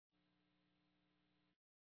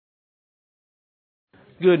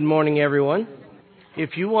Good morning, everyone.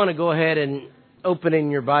 If you want to go ahead and open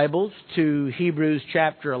in your Bibles to Hebrews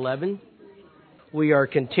chapter 11, we are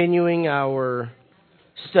continuing our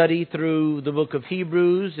study through the book of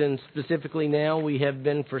Hebrews, and specifically now we have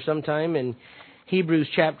been for some time in Hebrews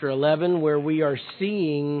chapter 11, where we are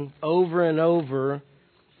seeing over and over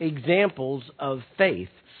examples of faith.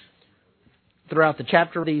 Throughout the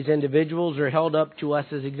chapter, these individuals are held up to us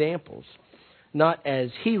as examples. Not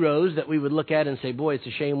as heroes that we would look at and say, boy, it's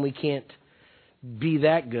a shame we can't be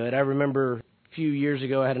that good. I remember a few years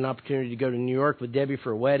ago I had an opportunity to go to New York with Debbie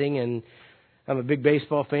for a wedding, and I'm a big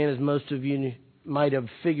baseball fan, as most of you might have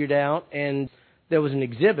figured out, and there was an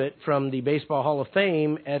exhibit from the Baseball Hall of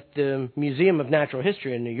Fame at the Museum of Natural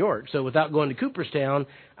History in New York. So without going to Cooperstown,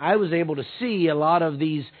 I was able to see a lot of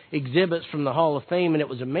these exhibits from the Hall of Fame, and it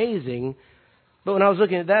was amazing. But when I was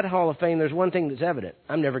looking at that Hall of Fame, there's one thing that's evident.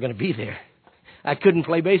 I'm never going to be there. I couldn't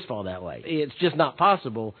play baseball that way. It's just not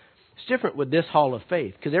possible. It's different with this Hall of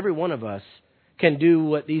Faith, because every one of us can do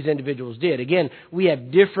what these individuals did. Again, we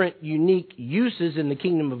have different, unique uses in the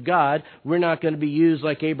kingdom of God. We're not going to be used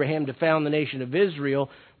like Abraham to found the nation of Israel.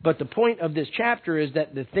 But the point of this chapter is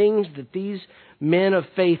that the things that these men of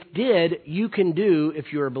faith did, you can do if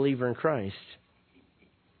you're a believer in Christ.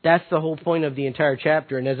 That's the whole point of the entire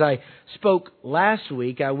chapter. And as I spoke last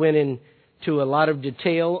week, I went into a lot of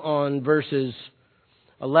detail on verses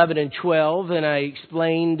 11 and 12, and I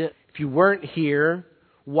explained, if you weren't here,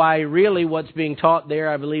 why really what's being taught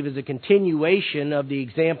there, I believe, is a continuation of the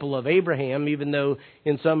example of Abraham, even though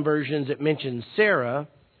in some versions it mentions Sarah.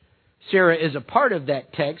 Sarah is a part of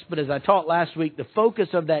that text, but as I taught last week, the focus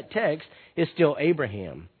of that text is still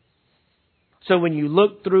Abraham. So when you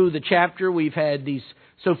look through the chapter, we've had these,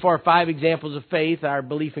 so far, 5 examples of faith. Our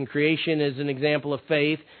belief in creation is an example of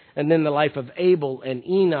faith, and then the life of Abel and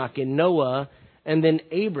Enoch and Noah, and then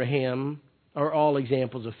Abraham are all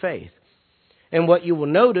examples of faith. And what you will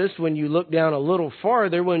notice when you look down a little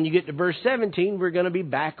farther, when you get to verse 17, we're going to be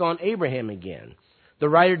back on Abraham again. The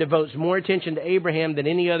writer devotes more attention to Abraham than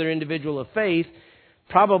any other individual of faith.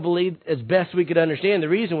 Probably, as best we could understand, the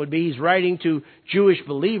reason would be he's writing to Jewish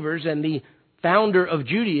believers, and the founder of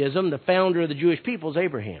Judaism, the founder of the Jewish people, is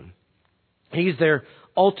Abraham. He's their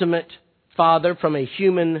ultimate father from a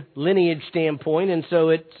human lineage standpoint, and so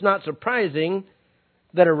it's not surprising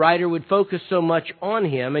that a writer would focus so much on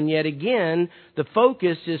him. And yet again, the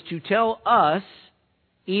focus is to tell us,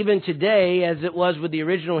 even today, as it was with the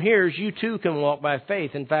original hearers, you too can walk by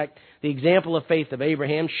faith. In fact, the example of faith of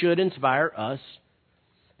Abraham should inspire us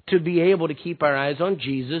to be able to keep our eyes on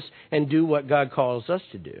Jesus and do what God calls us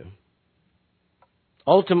to do.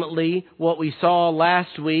 Ultimately, what we saw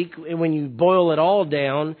last week, when you boil it all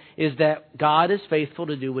down, is that God is faithful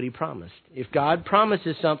to do what He promised. If God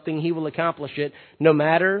promises something, He will accomplish it, no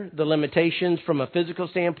matter the limitations from a physical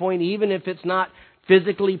standpoint. Even if it's not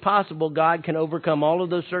physically possible, God can overcome all of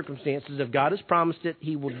those circumstances. If God has promised it,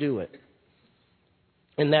 He will do it.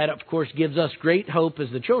 And that, of course, gives us great hope as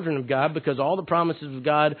the children of God, because all the promises of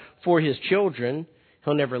God for His children,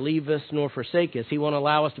 He'll never leave us nor forsake us. He won't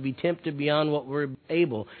allow us to be tempted beyond what we're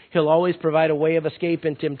able. He'll always provide a way of escape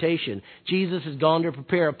in temptation. Jesus has gone to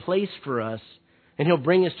prepare a place for us, and He'll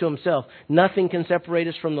bring us to Himself. Nothing can separate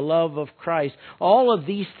us from the love of Christ. All of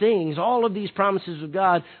these things, all of these promises of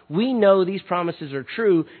God, we know these promises are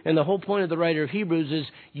true, and the whole point of the writer of Hebrews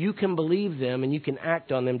is you can believe them and you can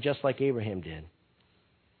act on them just like Abraham did.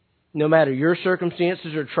 No matter your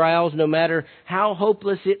circumstances or trials, no matter how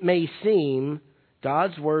hopeless it may seem,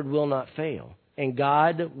 God's Word will not fail, and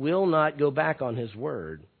God will not go back on His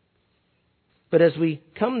Word. But as we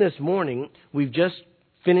come this morning, we've just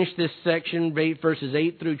finished this section, verses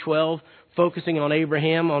 8 through 12, focusing on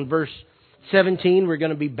Abraham. On verse 17, we're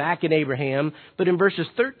going to be back in Abraham. But in verses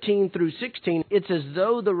 13 through 16, it's as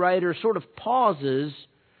though the writer sort of pauses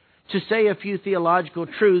to say a few theological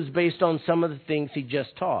truths based on some of the things he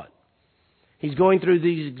just taught. He's going through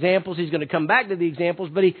these examples. He's going to come back to the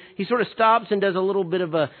examples, but he sort of stops and does a little bit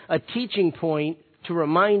of a teaching point to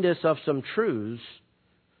remind us of some truths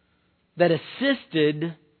that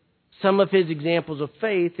assisted some of his examples of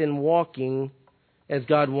faith in walking as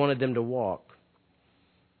God wanted them to walk.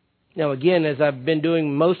 Now, again, as I've been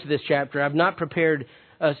doing most of this chapter, I've not prepared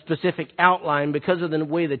a specific outline because of the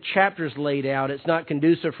way the chapter's laid out. It's not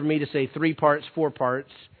conducive for me to say 3 parts, 4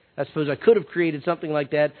 parts. I suppose I could have created something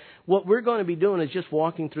like that. What we're going to be doing is just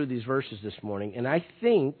walking through these verses this morning. And I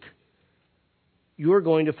think you're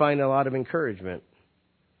going to find a lot of encouragement.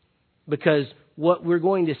 Because what we're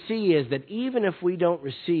going to see is that even if we don't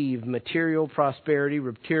receive material prosperity,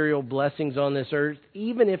 material blessings on this earth,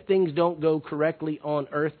 even if things don't go correctly on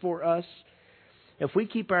earth for us, if we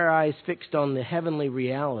keep our eyes fixed on the heavenly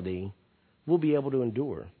reality, we'll be able to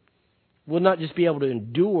endure. We'll not just be able to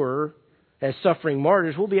endure as suffering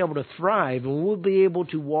martyrs, we'll be able to thrive, and we'll be able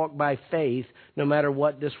to walk by faith no matter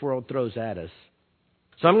what this world throws at us.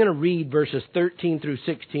 So I'm going to read verses 13 through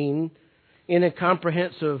 16 in a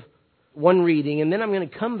comprehensive one reading, and then I'm going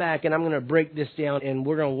to come back and I'm going to break this down, and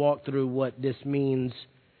we're going to walk through what this means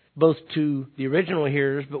both to the original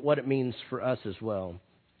hearers, but what it means for us as well.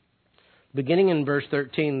 Beginning in verse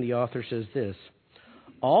 13, the author says this: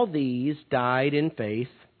 "All these died in faith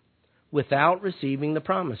without receiving the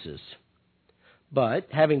promises. But,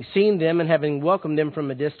 having seen them and having welcomed them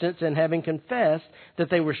from a distance, and having confessed that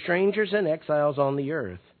they were strangers and exiles on the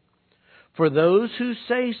earth. For those who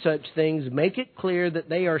say such things make it clear that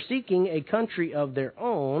they are seeking a country of their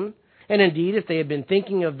own. And indeed, if they had been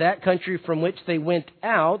thinking of that country from which they went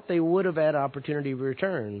out, they would have had opportunity to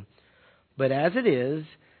return. But as it is,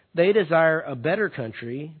 they desire a better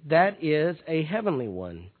country, that is, a heavenly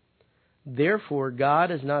one. Therefore,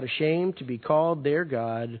 God is not ashamed to be called their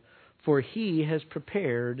God, for He has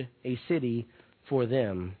prepared a city for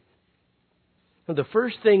them." Now, the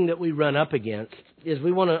first thing that we run up against is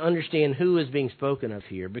we want to understand who is being spoken of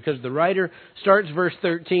here, because the writer starts verse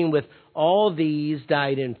 13 with, "All these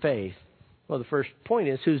died in faith." Well, the first point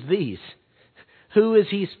is, who's these? Who is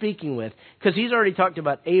he speaking with? Because he's already talked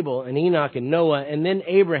about Abel and Enoch and Noah and then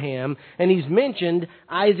Abraham, and he's mentioned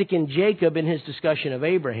Isaac and Jacob in his discussion of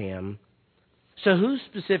Abraham. So who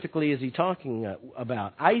specifically is he talking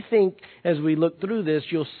about? I think as we look through this,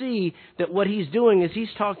 you'll see that what he's doing is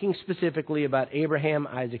he's talking specifically about Abraham,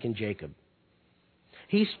 Isaac, and Jacob.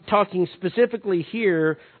 He's talking specifically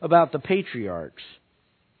here about the patriarchs.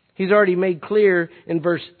 He's already made clear in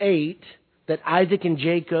verse 8 that Isaac and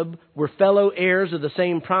Jacob were fellow heirs of the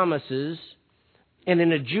same promises. And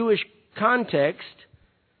in a Jewish context,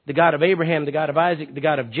 the God of Abraham, the God of Isaac, the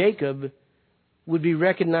God of Jacob would be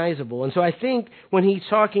recognizable. And so I think when he's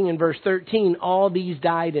talking in verse 13, all these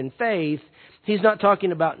died in faith, he's not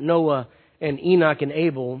talking about Noah and Enoch and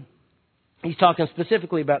Abel. He's talking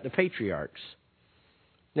specifically about the patriarchs.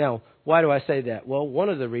 Now, why do I say that? Well, one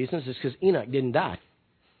of the reasons is because Enoch didn't die.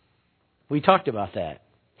 We talked about that.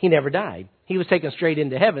 He never died. He was taken straight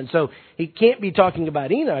into heaven. So he can't be talking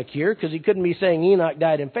about Enoch here, because he couldn't be saying Enoch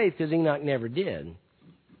died in faith, because Enoch never did.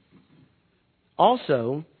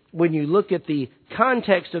 Also, when you look at the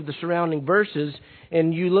context of the surrounding verses,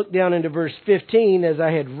 and you look down into verse 15, as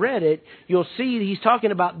I had read it, you'll see he's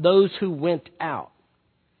talking about those who went out.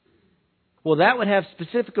 Well, that would have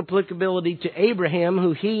specific applicability to Abraham,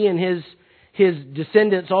 who he and his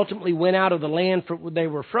descendants ultimately went out of the land where they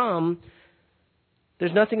were from.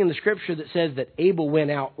 There's nothing in the Scripture that says that Abel went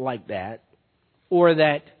out like that, or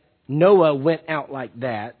that Noah went out like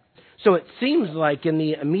that. So it seems like in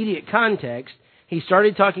the immediate context, he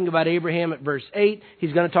started talking about Abraham at verse 8.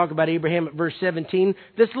 He's going to talk about Abraham at verse 17.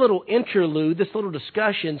 This little interlude, this little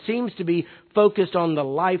discussion seems to be focused on the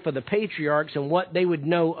life of the patriarchs and what they would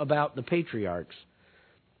know about the patriarchs.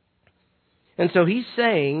 And so he's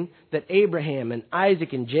saying that Abraham and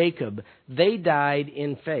Isaac and Jacob, they died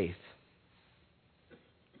in faith.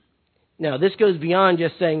 Now, this goes beyond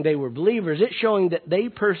just saying they were believers. It's showing that they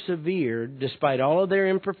persevered despite all of their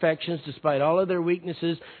imperfections, despite all of their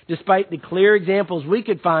weaknesses, despite the clear examples we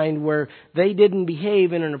could find where they didn't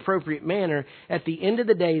behave in an appropriate manner. At the end of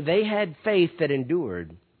the day, they had faith that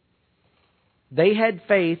endured. They had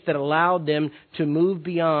faith that allowed them to move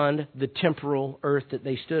beyond the temporal earth that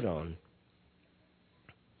they stood on.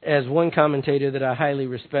 As one commentator that I highly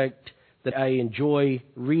respect, that I enjoy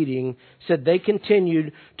reading, said they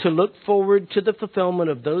continued to look forward to the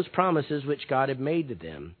fulfillment of those promises which God had made to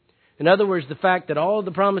them. In other words, the fact that all of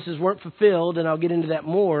the promises weren't fulfilled, and I'll get into that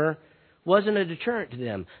more, wasn't a deterrent to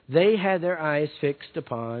them. They had their eyes fixed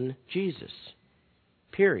upon Jesus.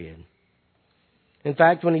 Period. In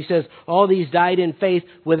fact, when he says all these died in faith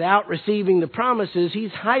without receiving the promises,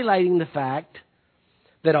 he's highlighting the fact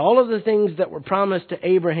that all of the things that were promised to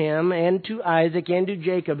Abraham and to Isaac and to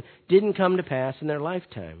Jacob didn't come to pass in their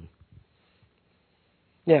lifetime.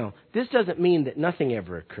 Now, this doesn't mean that nothing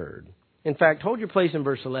ever occurred. In fact, hold your place in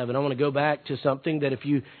verse 11. I want to go back to something that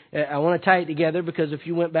I want to tie it together, because if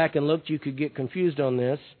you went back and looked, you could get confused on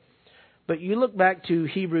this. But you look back to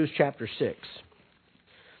Hebrews chapter 6,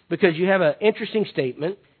 because you have an interesting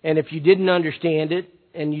statement, and if you didn't understand it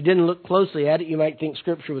and you didn't look closely at it, you might think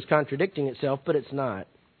Scripture was contradicting itself, but it's not.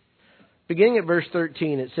 Beginning at verse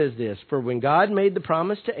 13, it says this: "For when God made the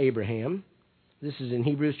promise to Abraham," this is in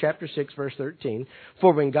Hebrews chapter 6, verse 13,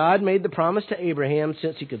 "For when God made the promise to Abraham,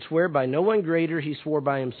 since he could swear by no one greater, he swore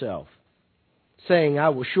by himself, saying, I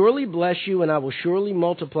will surely bless you, and I will surely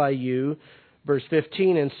multiply you. Verse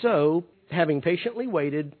 15, and so, having patiently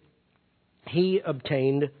waited, he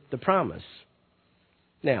obtained the promise.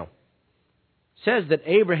 Now, it says that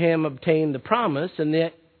Abraham obtained the promise, and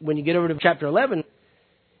that when you get over to chapter 11,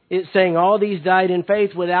 it's saying all these died in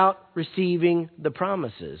faith without receiving the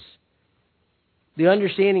promises. The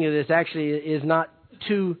understanding of this actually is not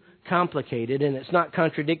too complicated, and it's not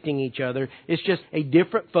contradicting each other. It's just a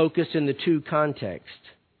different focus in the two contexts.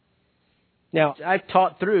 Now, I've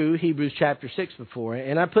taught through Hebrews chapter 6 before,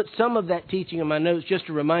 and I put some of that teaching in my notes just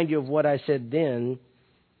to remind you of what I said then.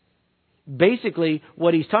 Basically,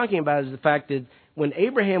 what he's talking about is the fact that when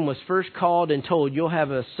Abraham was first called and told, you'll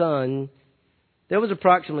have a son, there was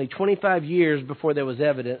approximately 25 years before there was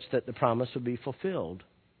evidence that the promise would be fulfilled.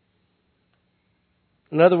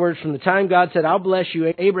 In other words, from the time God said, I'll bless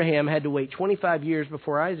you, Abraham had to wait 25 years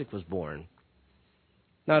before Isaac was born.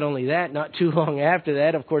 Not only that, not too long after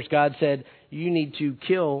that, of course, God said, you need to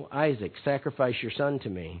kill Isaac, sacrifice your son to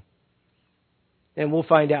me. And we'll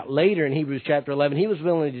find out later in Hebrews chapter 11, he was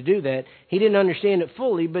willing to do that. He didn't understand it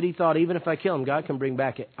fully, but he thought, even if I kill him, God can bring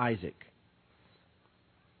back Isaac.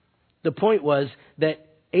 The point was that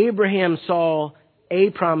Abraham saw a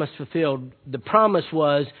promise fulfilled. The promise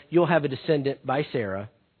was, you'll have a descendant by Sarah.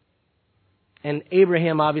 And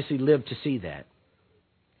Abraham obviously lived to see that.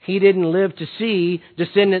 He didn't live to see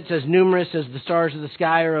descendants as numerous as the stars of the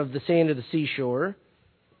sky or of the sand of the seashore.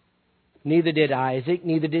 Neither did Isaac,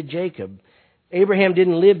 neither did Jacob. Abraham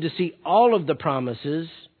didn't live to see all of the promises.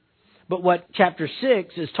 But what chapter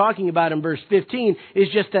 6 is talking about in verse 15 is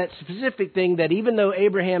just that specific thing that even though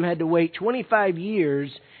Abraham had to wait 25 years,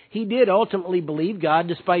 he did ultimately believe God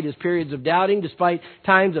despite his periods of doubting, despite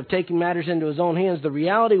times of taking matters into his own hands. The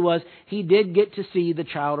reality was he did get to see the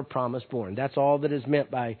child of promise born. That's all that is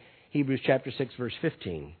meant by Hebrews chapter 6 verse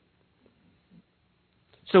 15.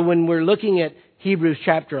 So when we're looking at Hebrews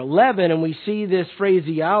chapter 11 and we see this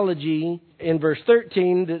phraseology in verse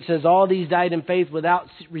 13 that says all these died in faith without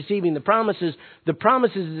receiving the promises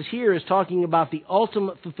here is talking about the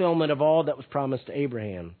ultimate fulfillment of all that was promised to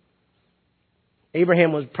Abraham.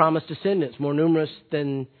 Abraham was promised descendants more numerous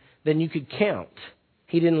than you could count.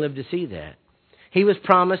 He didn't live to see that. He was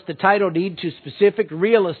promised the title deed to specific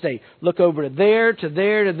real estate. Look over to there, to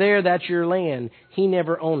there, to there, that's your land. He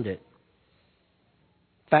never owned it.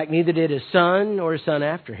 In fact, neither did his son or his son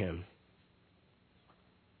after him.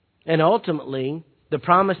 And ultimately, the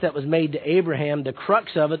promise that was made to Abraham, the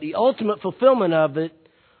crux of it, the ultimate fulfillment of it,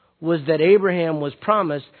 was that Abraham was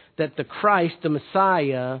promised that the Christ, the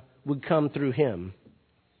Messiah, would come through him.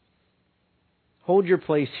 Hold your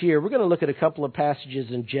place here. We're going to look at a couple of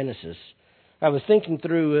passages in Genesis. I was thinking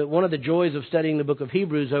through one of the joys of studying the book of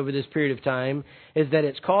Hebrews over this period of time is that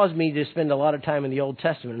it's caused me to spend a lot of time in the Old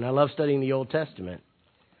Testament, and I love studying the Old Testament.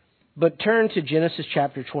 But turn to Genesis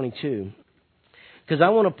chapter 22, because I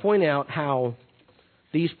want to point out how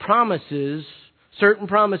these promises, certain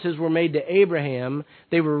promises were made to Abraham.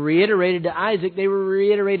 They were reiterated to Isaac. They were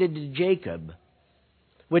reiterated to Jacob,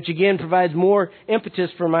 which again provides more impetus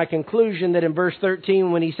for my conclusion that in verse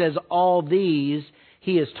 13, when he says all these,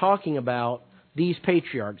 he is talking about these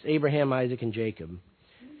patriarchs, Abraham, Isaac, and Jacob.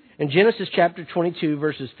 In Genesis chapter 22,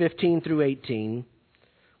 verses 15 through 18,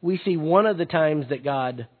 we see one of the times that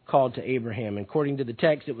God called to Abraham. According to the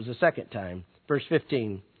text, it was the second time. Verse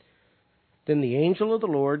 15. Then the angel of the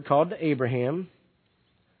Lord called to Abraham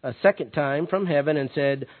a second time from heaven and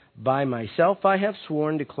said, By myself I have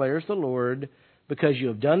sworn, declares the Lord, because you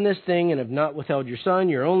have done this thing and have not withheld your son,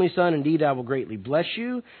 your only son. Indeed, I will greatly bless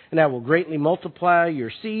you, and I will greatly multiply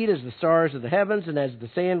your seed as the stars of the heavens and as the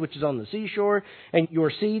sand which is on the seashore. And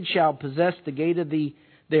your seed shall possess the gate of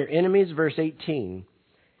their enemies. Verse 18.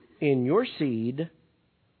 In your seed,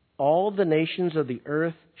 all the nations of the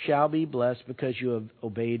earth shall be blessed because you have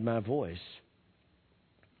obeyed my voice.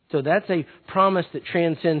 So that's a promise that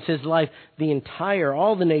transcends his life.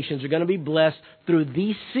 All the nations are going to be blessed through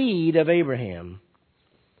the seed of Abraham.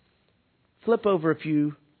 Flip over a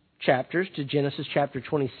few chapters to Genesis chapter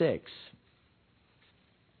 26.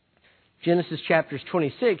 Genesis chapter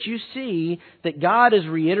 26, you see that God is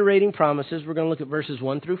reiterating promises. We're going to look at verses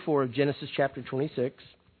 1 through 4 of Genesis chapter 26.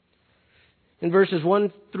 In verses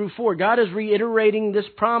 1 through 4, God is reiterating this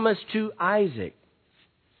promise to Isaac.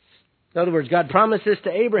 In other words, God promised this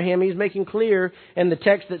to Abraham. He's making clear in the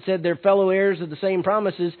text that said they're fellow heirs of the same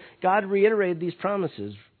promises. God reiterated these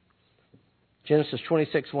promises. Genesis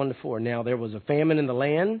 26, 1 to 4. Now there was a famine in the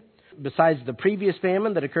land, besides the previous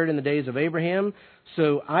famine that occurred in the days of Abraham.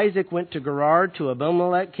 So Isaac went to Gerar to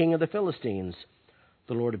Abimelech, king of the Philistines.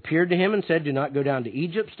 The Lord appeared to him and said, Do not go down to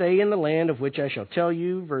Egypt. Stay in the land of which I shall tell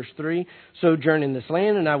you. Verse 3. Sojourn in this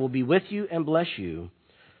land, and I will be with you and bless you.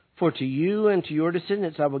 For to you and to your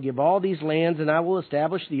descendants I will give all these lands, and I will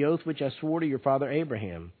establish the oath which I swore to your father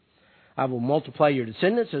Abraham. I will multiply your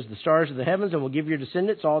descendants as the stars of the heavens, and will give your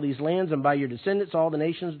descendants all these lands, and by your descendants all the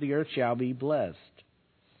nations of the earth shall be blessed.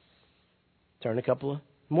 Turn a couple of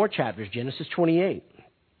more chapters. Genesis 28.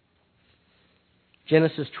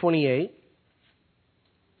 Genesis 28.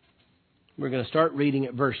 We're going to start reading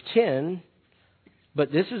at verse 10.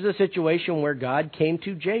 But this is a situation where God came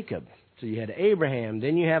to Jacob. So you had Abraham,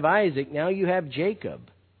 then you have Isaac, now you have Jacob.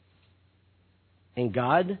 And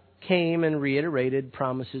God came and reiterated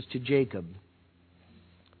promises to Jacob.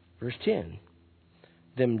 Verse 10.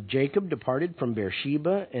 Then Jacob departed from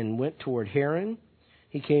Beersheba and went toward Haran.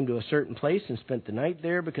 He came to a certain place and spent the night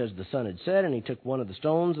there because the sun had set, and he took one of the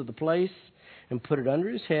stones of the place and put it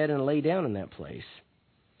under his head and lay down in that place.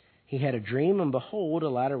 He had a dream, and behold, a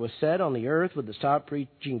ladder was set on the earth with its top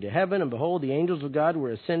reaching to heaven, and behold, the angels of God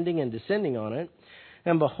were ascending and descending on it.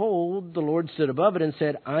 And behold, the Lord stood above it and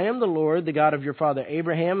said, I am the Lord, the God of your father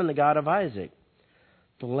Abraham and the God of Isaac.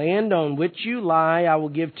 The land on which you lie I will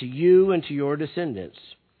give to you and to your descendants.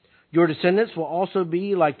 Your descendants will also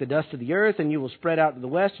be like the dust of the earth, and you will spread out to the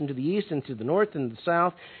west and to the east and to the north and the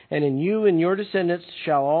south. And in you and your descendants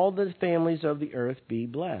shall all the families of the earth be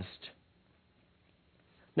blessed.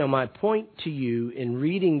 Now, my point to you in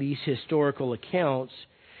reading these historical accounts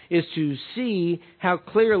is to see how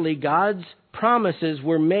clearly God's promises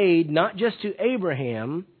were made not just to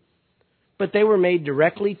Abraham, but they were made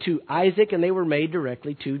directly to Isaac and they were made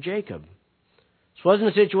directly to Jacob. This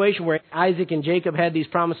wasn't a situation where Isaac and Jacob had these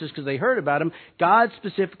promises because they heard about them. God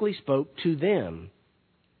specifically spoke to them.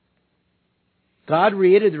 God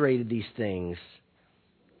reiterated these things.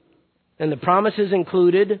 And the promises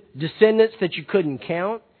included descendants that you couldn't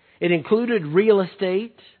count. It included real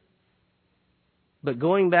estate. But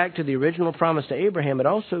going back to the original promise to Abraham, it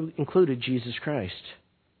also included Jesus Christ.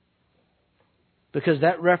 Because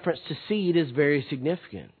that reference to seed is very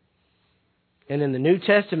significant. And in the New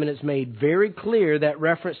Testament, it's made very clear that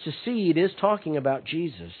reference to seed is talking about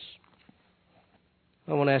Jesus.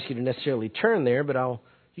 I won't ask you to necessarily turn there, but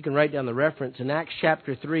you can write down the reference. In Acts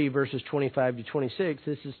chapter 3, verses 25 to 26,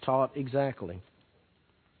 this is taught exactly.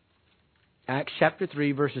 Acts chapter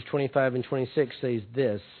 3, verses 25 and 26 says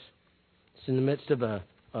this. It's in the midst of a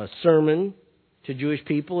sermon to Jewish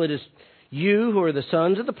people. It is you who are the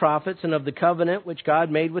sons of the prophets and of the covenant which God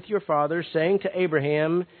made with your fathers, saying to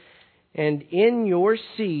Abraham, and in your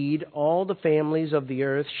seed all the families of the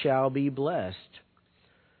earth shall be blessed.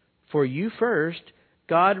 For you first,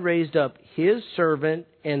 God raised up His servant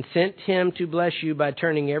and sent him to bless you by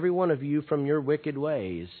turning every one of you from your wicked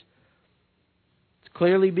ways. It's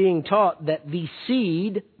clearly being taught that the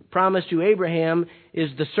seed promised to Abraham is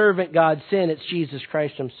the servant God sent. It's Jesus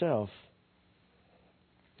Christ Himself.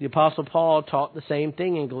 The Apostle Paul taught the same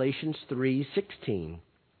thing in Galatians 3:16.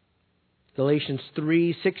 Galatians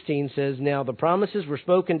 3:16 says, now the promises were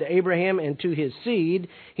spoken to Abraham and to his seed.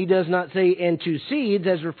 He does not say, and to seeds,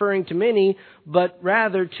 as referring to many, but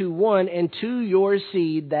rather to one, and to your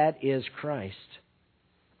seed, that is Christ.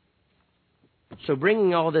 So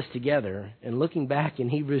bringing all this together and looking back in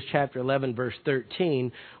Hebrews chapter 11, verse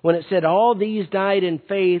 13, when it said all these died in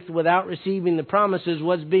faith without receiving the promises,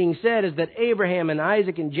 what's being said is that Abraham and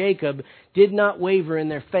Isaac and Jacob did not waver in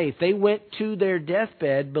their faith. They went to their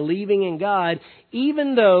deathbed believing in God,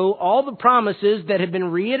 even though all the promises that had been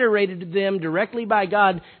reiterated to them directly by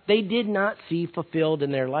God, they did not see fulfilled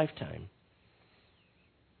in their lifetime.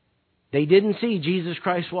 They didn't see Jesus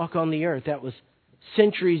Christ walk on the earth. That was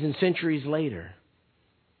centuries and centuries later.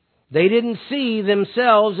 They didn't see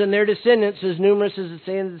themselves and their descendants as numerous as the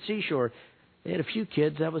sand of the seashore. They had a few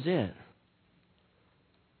kids, that was it.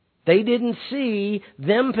 They didn't see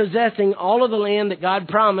them possessing all of the land that God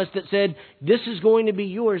promised that said, this is going to be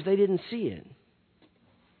yours. They didn't see it.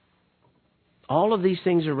 All of these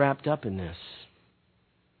things are wrapped up in this.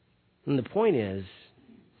 And the point is,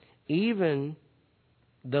 even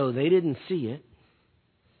though they didn't see it,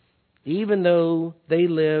 even though they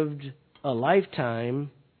lived a lifetime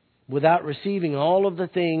without receiving all of the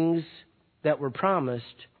things that were promised,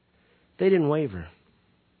 they didn't waver.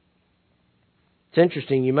 It's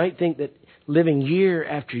interesting. You might think that living year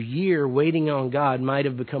after year waiting on God might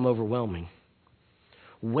have become overwhelming.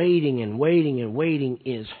 Waiting and waiting and waiting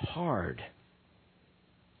is hard.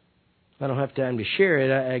 I don't have time to share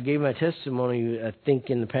it. I gave my testimony, I think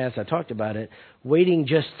in the past I talked about it. Waiting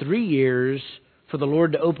just 3 years for the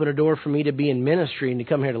Lord to open a door for me to be in ministry and to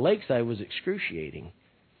come here to Lakeside was excruciating.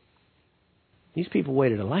 These people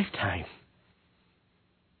waited a lifetime.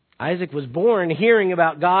 Isaac was born hearing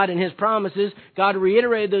about God and His promises. God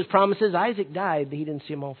reiterated those promises. Isaac died, but he didn't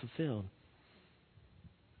see them all fulfilled.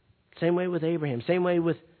 Same way with Abraham. Same way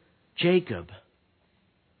with Jacob.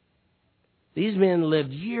 These men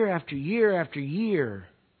lived year after year after year.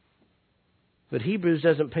 But Hebrews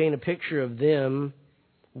doesn't paint a picture of them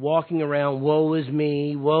walking around, woe is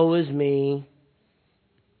me,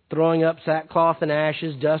 throwing up sackcloth and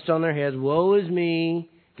ashes, dust on their heads, woe is me,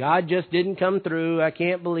 God just didn't come through, I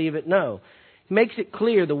can't believe it. No. It makes it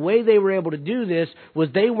clear the way they were able to do this was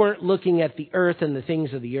they weren't looking at the earth and the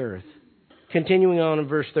things of the earth. Continuing on in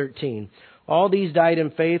verse 13. All these died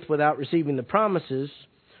in faith without receiving the promises,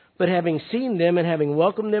 but having seen them and having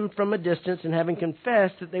welcomed them from a distance and having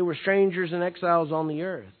confessed that they were strangers and exiles on the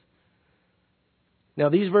earth. Now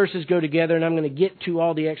these verses go together, and I'm going to get to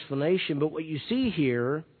all the explanation, but what you see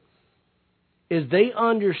here is they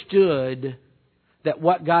understood that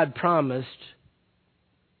what God promised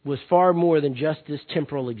was far more than just this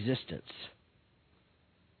temporal existence.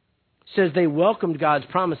 It says they welcomed God's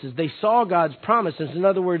promises. They saw God's promises. In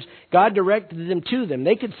other words, God directed them to them.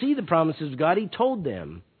 They could see the promises of God. He told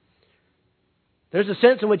them. There's a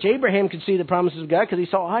sense in which Abraham could see the promises of God because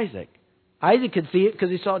he saw Isaac. Isaac could see it because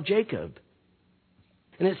he saw Jacob.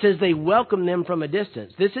 And it says they welcomed them from a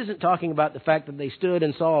distance. This isn't talking about the fact that they stood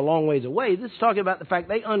and saw a long ways away. This is talking about the fact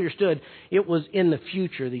they understood it was in the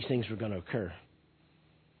future these things were going to occur.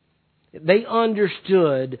 They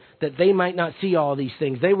understood that they might not see all these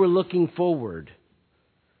things. They were looking forward.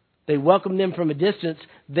 They welcomed them from a distance.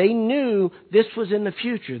 They knew this was in the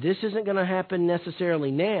future. This isn't going to happen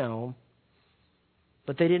necessarily now.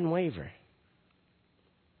 But they didn't waver.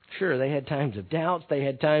 Sure, they had times of doubts. They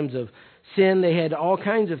had times of sin. They had all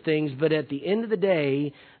kinds of things. But at the end of the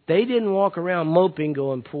day, they didn't walk around moping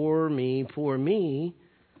going, poor me, poor me.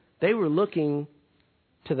 They were looking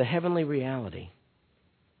to the heavenly reality.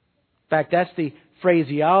 In fact, that's the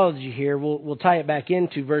phraseology here. We'll tie it back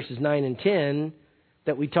into verses 9 and 10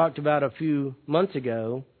 that we talked about a few months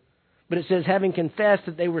ago. But it says, having confessed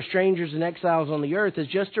that they were strangers and exiles on the earth, is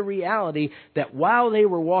just a reality that while they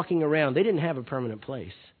were walking around, they didn't have a permanent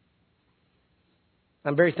place.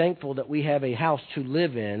 I'm very thankful that we have a house to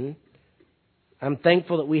live in. I'm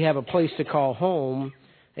thankful that we have a place to call home.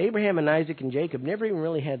 Abraham and Isaac and Jacob never even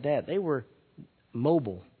really had that. They were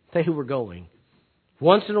mobile. They were going.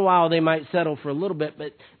 Once in a while they might settle for a little bit,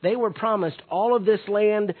 but they were promised all of this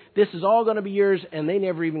land. This is all going to be yours, and they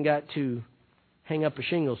never even got to hang up a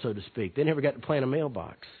shingle, so to speak. They never got to plant a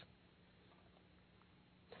mailbox.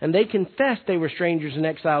 And they confessed they were strangers and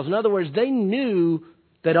exiles. In other words, they knew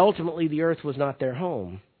that ultimately the earth was not their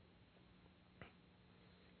home.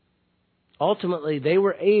 Ultimately, they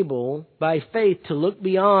were able, by faith, to look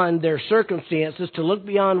beyond their circumstances, to look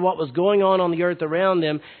beyond what was going on the earth around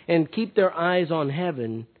them, and keep their eyes on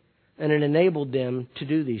heaven, and it enabled them to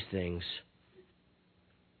do these things.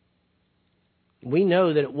 We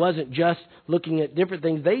know that it wasn't just looking at different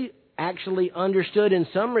things. They actually understood in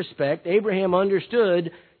some respect. Abraham understood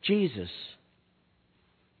Jesus.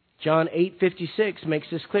 John 8:56 makes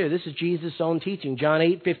this clear. This is Jesus' own teaching. John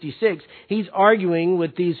 8:56. He's arguing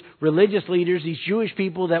with these religious leaders, these Jewish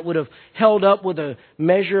people that would have held up with a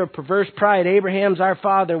measure of perverse pride. Abraham's our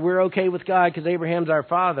father. We're okay with God because Abraham's our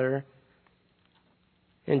father.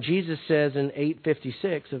 And Jesus says in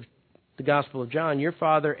 8:56 of the Gospel of John, your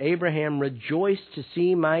father Abraham rejoiced to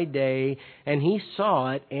see my day, and he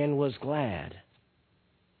saw it and was glad.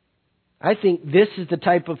 I think this is the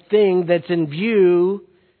type of thing that's in view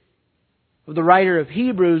of the writer of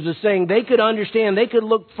Hebrews, is saying they could understand, they could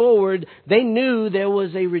look forward. They knew there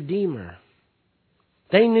was a Redeemer.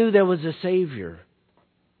 They knew there was a Savior.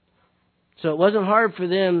 So it wasn't hard for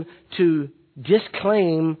them to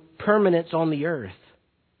disclaim permanence on the earth.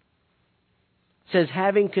 It says,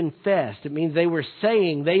 having confessed. It means they were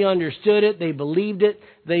saying, they understood it, they believed it,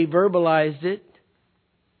 they verbalized it.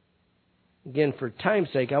 Again, for time's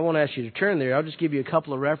sake, I won't ask you to turn there. I'll just give you a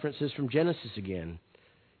couple of references from Genesis again.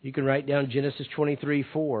 You can write down Genesis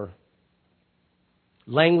 23:4.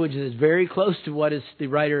 Language that is very close to what is the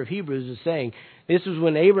writer of Hebrews is saying. This was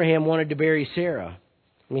when Abraham wanted to bury Sarah.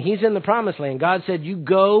 I mean, he's in the promised land. God said, you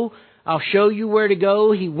go, I'll show you where to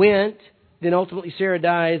go. He went. Then ultimately Sarah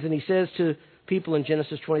dies, and he says to people in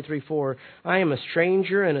Genesis 23:4, I am a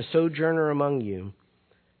stranger and a sojourner among you.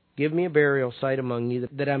 Give me a burial site among you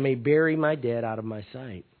that I may bury my dead out of my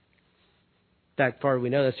sight. In fact, far as we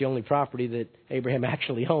know, that's the only property that Abraham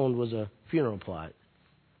actually owned was a funeral plot.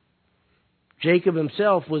 Jacob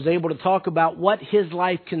himself was able to talk about what his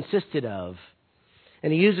life consisted of.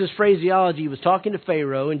 And he used this phraseology. He was talking to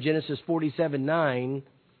Pharaoh in Genesis 47:9.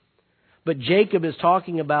 But Jacob is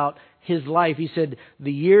talking about his life. He said,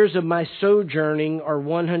 the years of my sojourning are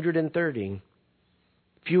 130.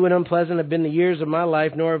 Few and unpleasant have been the years of my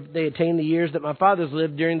life, nor have they attained the years that my fathers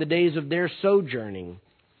lived during the days of their sojourning.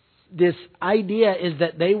 This idea is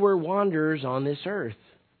that they were wanderers on this earth.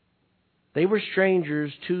 They were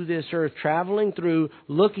strangers to this earth, traveling through,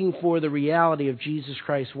 looking for the reality of Jesus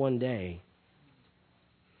Christ one day.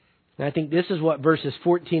 And I think this is what verses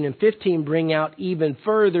 14 and 15 bring out even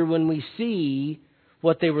further when we see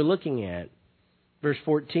what they were looking at. Verse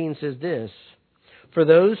 14 says this, "For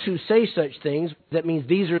those who say such things," that means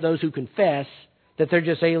these are those who confess that they're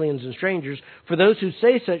just aliens and strangers. "For those who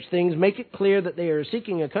say such things make it clear that they are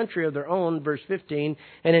seeking a country of their own," verse 15,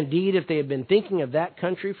 "and indeed if they had been thinking of that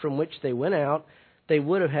country from which they went out, they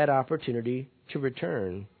would have had opportunity to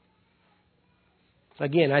return."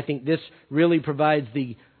 Again, I think this really provides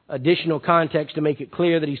the additional context to make it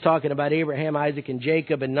clear that he's talking about Abraham, Isaac, and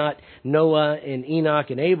Jacob and not Noah and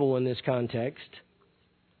Enoch and Abel in this context.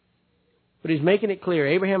 But he's making it clear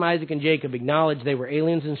Abraham, Isaac, and Jacob acknowledged they were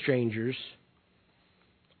aliens and strangers.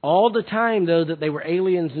 All the time, though, that they were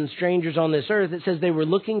aliens and strangers on this earth, it says they were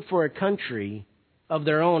looking for a country of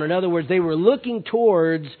their own. In other words, they were looking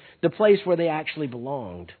towards the place where they actually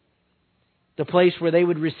belonged. The place where they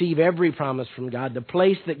would receive every promise from God. The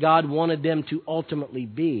place that God wanted them to ultimately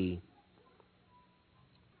be.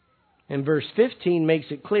 And verse 15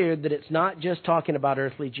 makes it clear that it's not just talking about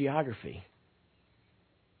earthly geography.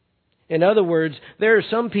 In other words, there are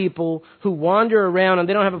some people who wander around and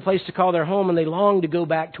they don't have a place to call their home and they long to go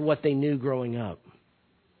back to what they knew growing up.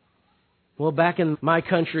 Well, back in my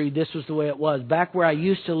country, this was the way it was. Back where I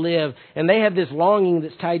used to live, and they have this longing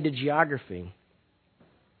that's tied to geography.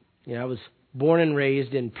 You know, I was born and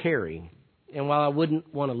raised in Perry. And while I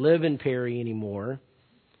wouldn't want to live in Perry anymore,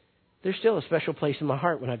 there's still a special place in my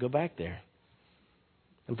heart when I go back there.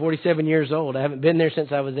 I'm 47 years old. I haven't been there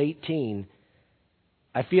since I was 18.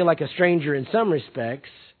 I feel like a stranger in some respects,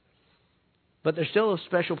 but there's still a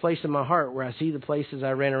special place in my heart where I see the places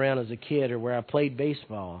I ran around as a kid or where I played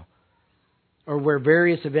baseball or where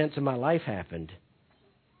various events in my life happened.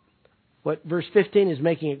 What verse 15 is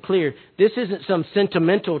making it clear, this isn't some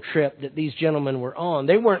sentimental trip that these gentlemen were on.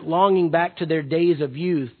 They weren't longing back to their days of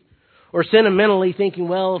youth or sentimentally thinking,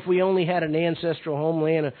 well, if we only had an ancestral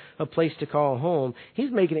homeland, a place to call home.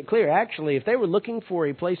 He's making it clear, actually, if they were looking for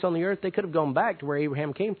a place on the earth, they could have gone back to where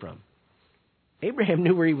Abraham came from. Abraham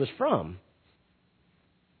knew where he was from.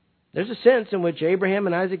 There's a sense in which Abraham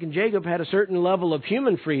and Isaac and Jacob had a certain level of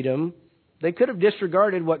human freedom. They could have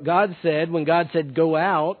disregarded what God said when God said, go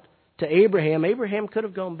out to Abraham. Abraham could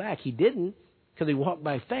have gone back. He didn't because he walked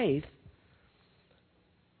by faith.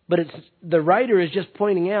 But the writer is just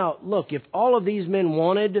pointing out, look, if all of these men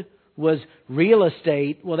wanted was real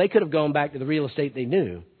estate, well, they could have gone back to the real estate they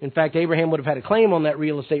knew. In fact, Abraham would have had a claim on that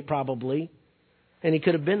real estate probably, and he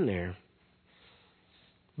could have been there.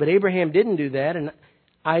 But Abraham didn't do that, and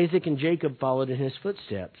Isaac and Jacob followed in his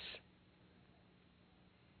footsteps.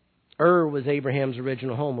 Ur was Abraham's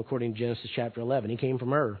original home, according to Genesis chapter 11. He came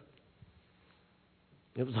from Ur.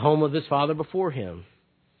 It was the home of his father before him.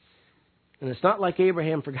 And it's not like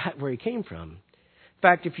Abraham forgot where he came from. In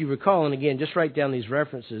fact, if you recall, and again, just write down these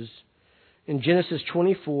references, in Genesis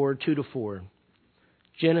 24, 2-4.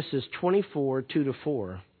 Genesis 24,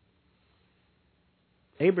 2-4.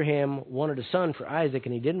 Abraham wanted a son for Isaac,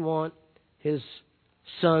 and he didn't want his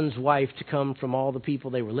son's wife to come from all the people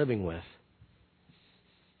they were living with.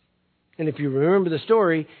 And if you remember the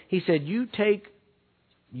story, he said, you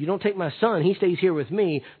don't take my son, he stays here with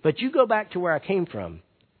me, but you go back to where I came from.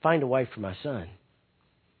 Find a wife for my son.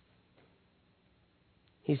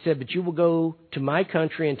 He said, but you will go to my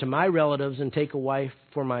country and to my relatives and take a wife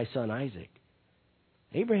for my son Isaac.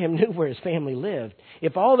 Abraham knew where his family lived.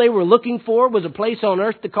 If all they were looking for was a place on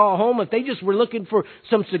earth to call home, if they just were looking for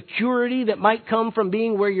some security that might come from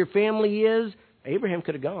being where your family is, Abraham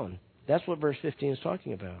could have gone. That's what verse 15 is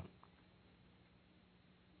talking about.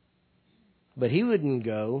 But he wouldn't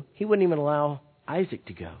go. He wouldn't even allow Isaac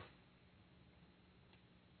to go.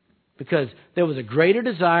 Because there was a greater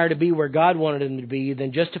desire to be where God wanted him to be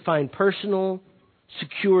than just to find personal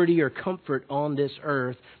security or comfort on this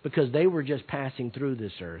earth, because they were just passing through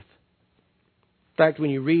this earth. In fact, when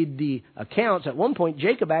you read the accounts, at one point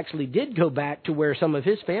Jacob actually did go back to where some of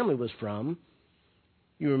his family was from.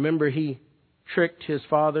 You remember he tricked his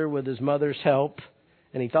father with his mother's help,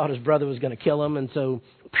 and he thought his brother was going to kill him, and so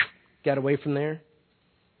got away from there.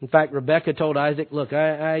 In fact, Rebekah told Isaac, look,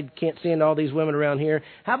 I can't stand all these women around here.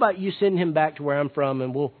 How about you send him back to where I'm from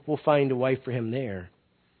and we'll find a wife for him there.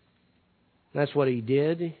 That's what he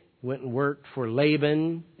did. He went and worked for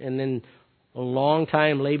Laban, and then a long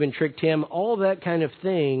time Laban tricked him. All that kind of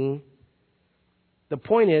thing. The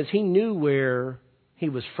point is, he knew where he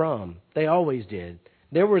was from. They always did.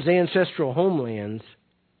 There was ancestral homelands,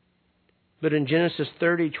 but in Genesis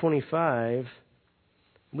 30:25,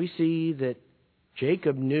 we see that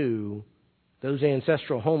Jacob knew those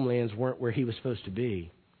ancestral homelands weren't where he was supposed to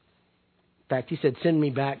be. In fact, he said, "Send me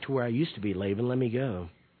back to where I used to be, Laban. Let me go."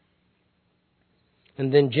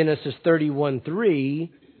 And then Genesis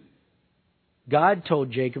 31:3, God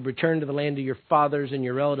told Jacob, "Return to the land of your fathers and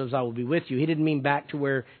your relatives, I will be with you." He didn't mean back to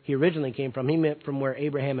where he originally came from. He meant from where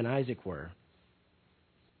Abraham and Isaac were.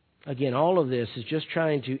 Again, all of this is just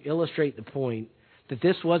trying to illustrate the point that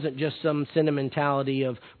this wasn't just some sentimentality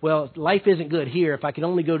of, well, life isn't good here. If I could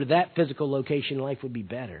only go to that physical location, life would be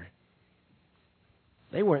better.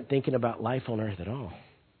 They weren't thinking about life on earth at all.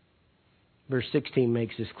 Verse 16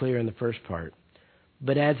 makes this clear in the first part.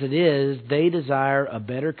 But as it is, they desire a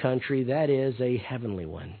better country, that is, a heavenly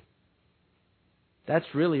one. That's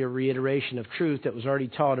really a reiteration of truth that was already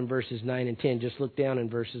taught in verses 9 and 10. Just look down in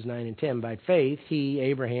verses 9 and 10. By faith, he,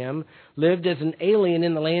 Abraham, lived as an alien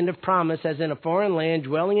in the land of promise, as in a foreign land,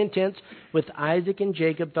 dwelling in tents with Isaac and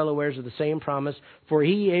Jacob, fellow heirs of the same promise. For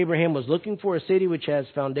he, Abraham, was looking for a city which has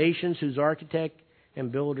foundations, whose architect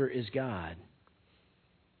and builder is God.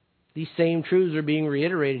 These same truths are being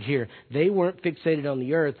reiterated here. They weren't fixated on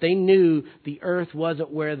the earth. They knew the earth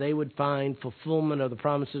wasn't where they would find fulfillment of the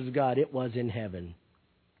promises of God. It was in heaven.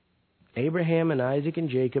 Abraham and Isaac and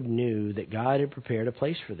Jacob knew that God had prepared a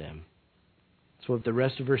place for them. That's what the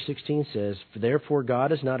rest of verse 16 says. Therefore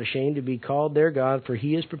God is not ashamed to be called their God, for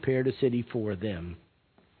he has prepared a city for them.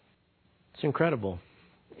 It's incredible.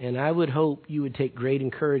 And I would hope you would take great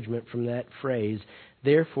encouragement from that phrase.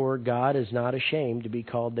 Therefore, God is not ashamed to be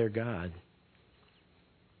called their God.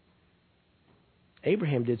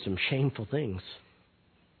 Abraham did some shameful things.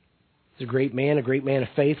 He's a great man of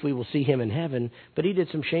faith. We will see him in heaven. But he did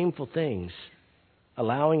some shameful things.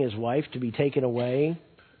 Allowing his wife to be taken away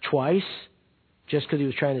twice just because he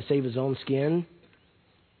was trying to save his own skin.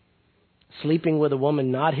 Sleeping with a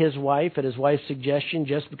woman not his wife at his wife's suggestion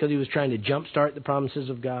just because he was trying to jumpstart the promises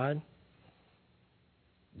of God.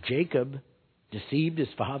 Jacob deceived his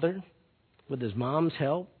father with his mom's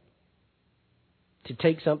help to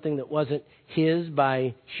take something that wasn't his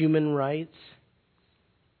by human rights.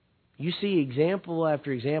 You see example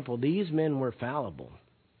after example. These men were fallible.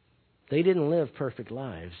 They didn't live perfect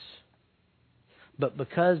lives. But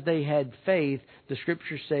because they had faith, the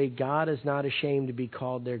Scriptures say God is not ashamed to be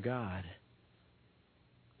called their God.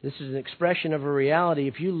 This is an expression of a reality.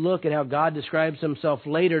 If you look at how God describes himself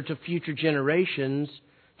later to future generations,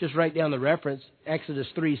 just write down the reference, Exodus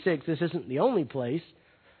 3:6. This isn't the only place,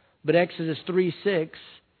 but Exodus 3:6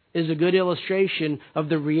 is a good illustration of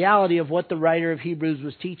the reality of what the writer of Hebrews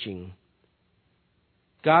was teaching.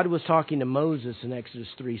 God was talking to Moses in Exodus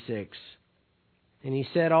 3:6. And he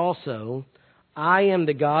said also, I am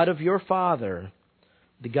the God of your father,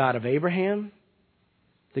 the God of Abraham,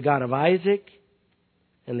 the God of Isaac,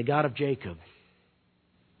 and the God of Jacob.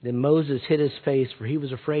 Then Moses hid his face, for he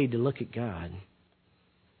was afraid to look at God.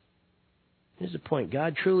 Here's the point.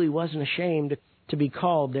 God truly wasn't ashamed to be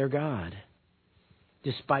called their God.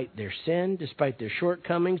 Despite their sin, despite their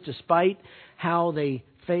shortcomings, despite how they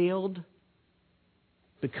failed,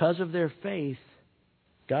 because of their faith,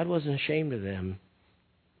 God wasn't ashamed of them.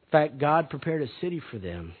 In fact, God prepared a city for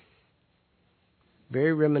them.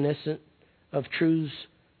 Very reminiscent of truths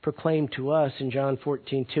proclaimed to us in John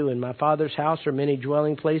 14:2. In my Father's house are many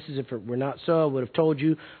dwelling places. If it were not so, I would have told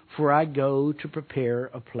you, for I go to prepare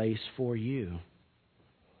a place for you.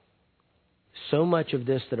 So much of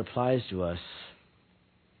this that applies to us.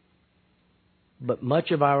 But much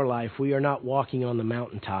of our life, we are not walking on the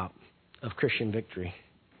mountaintop of Christian victory.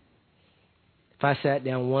 If I sat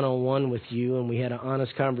down one-on-one with you and we had an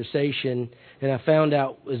honest conversation and I found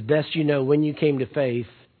out, as best you know, when you came to faith,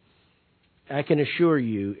 I can assure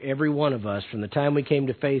you, every one of us, from the time we came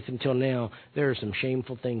to faith until now, there are some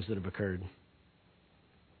shameful things that have occurred.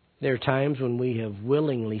 There are times when we have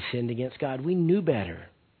willingly sinned against God. We knew better.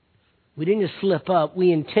 We didn't just slip up.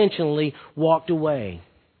 We intentionally walked away.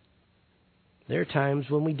 There are times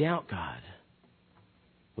when we doubt God.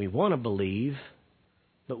 We want to believe,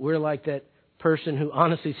 but we're like that person who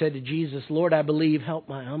honestly said to Jesus, Lord, I believe, help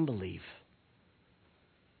my unbelief.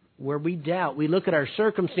 Where we doubt, we look at our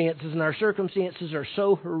circumstances, and our circumstances are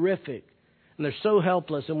so horrific, and they're so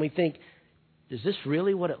helpless, and we think, is this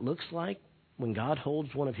really what it looks like when God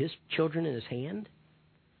holds one of His children in His hand?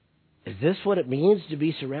 Is this what it means to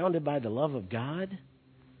be surrounded by the love of God?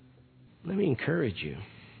 Let me encourage you.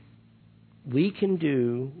 We can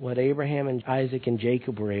do what Abraham and Isaac and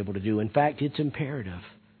Jacob were able to do. In fact, it's imperative.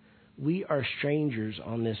 We are strangers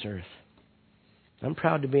on this earth. I'm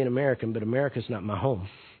proud to be an American, but America's not my home.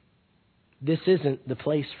 this isn't the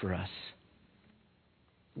place for us.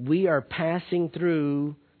 We are passing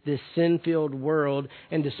through this sin-filled world,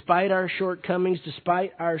 and despite our shortcomings,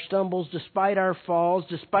 despite our stumbles, despite our falls,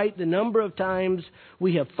 despite the number of times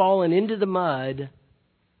we have fallen into the mud,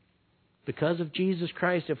 because of Jesus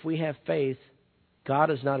Christ, if we have faith, God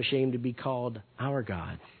is not ashamed to be called our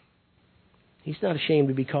God. He's not ashamed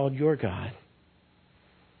to be called your God.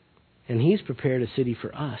 And He's prepared a city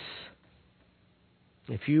for us.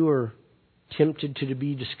 If you are tempted to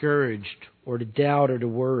be discouraged or to doubt or to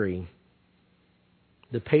worry,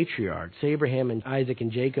 the patriarchs, Abraham and Isaac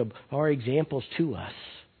and Jacob, are examples to us.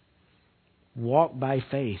 Walk by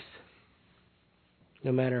faith.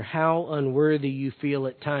 No matter how unworthy you feel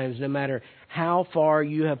at times, no matter how far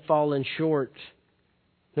you have fallen short,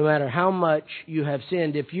 no matter how much you have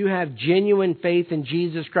sinned, if you have genuine faith in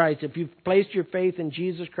Jesus Christ, if you've placed your faith in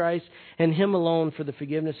Jesus Christ and Him alone for the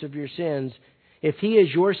forgiveness of your sins, if He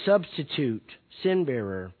is your substitute, sin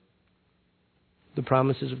bearer, the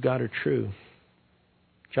promises of God are true.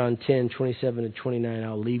 John 10:27-29,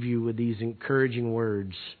 I'll leave you with these encouraging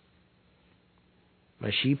words.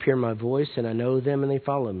 My sheep hear my voice, and I know them, and they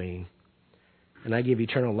follow me. And I give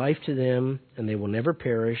eternal life to them, and they will never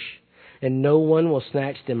perish, and no one will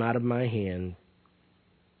snatch them out of my hand.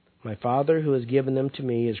 My Father who has given them to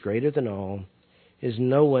me is greater than all, as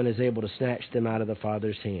no one is able to snatch them out of the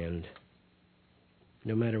Father's hand.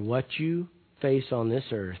 No matter what you face on this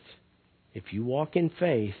earth, if you walk in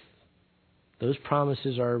faith, those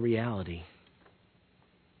promises are a reality,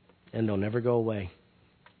 and they'll never go away.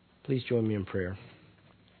 Please join me in prayer.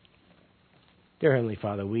 Dear Heavenly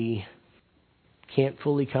Father, we can't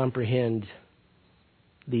fully comprehend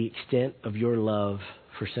the extent of your love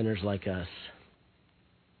for sinners like us.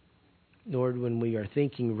 Lord, when we are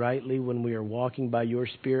thinking rightly, when we are walking by your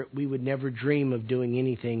Spirit, we would never dream of doing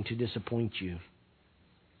anything to disappoint you.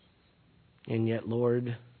 And yet,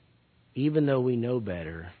 Lord, even though we know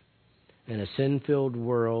better, in a sin-filled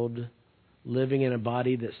world, living in a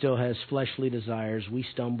body that still has fleshly desires, we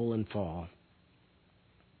stumble and fall.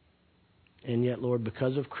 And yet, Lord,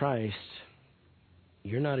 because of Christ,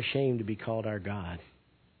 you're not ashamed to be called our God.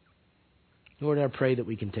 Lord, I pray that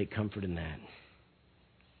we can take comfort in that.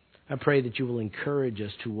 I pray that you will encourage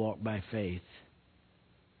us to walk by faith.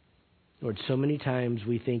 Lord, so many times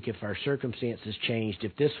we think if our circumstances changed,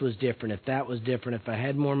 if this was different, if that was different, if I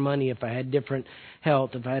had more money, if I had different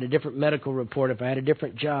health, if I had a different medical report, if I had a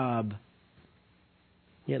different job.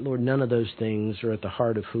 Yet, Lord, none of those things are at the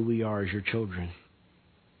heart of who we are as your children.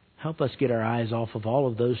 Help us get our eyes off of all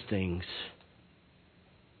of those things.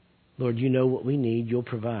 Lord, you know what we need, you'll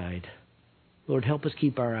provide. Lord, help us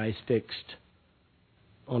keep our eyes fixed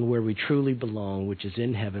on where we truly belong, which is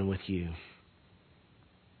in heaven with you.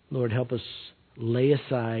 Lord, help us lay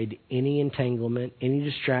aside any entanglement, any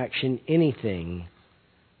distraction, anything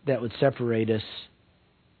that would separate us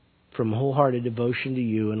from wholehearted devotion to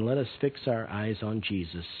you, and let us fix our eyes on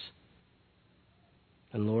Jesus.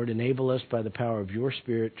 And Lord, enable us by the power of your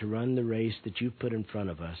Spirit to run the race that you've put in front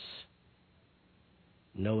of us,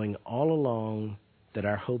 knowing all along that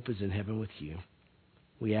our hope is in heaven with you.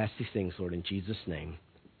 We ask these things, Lord, in Jesus' name.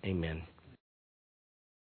 Amen.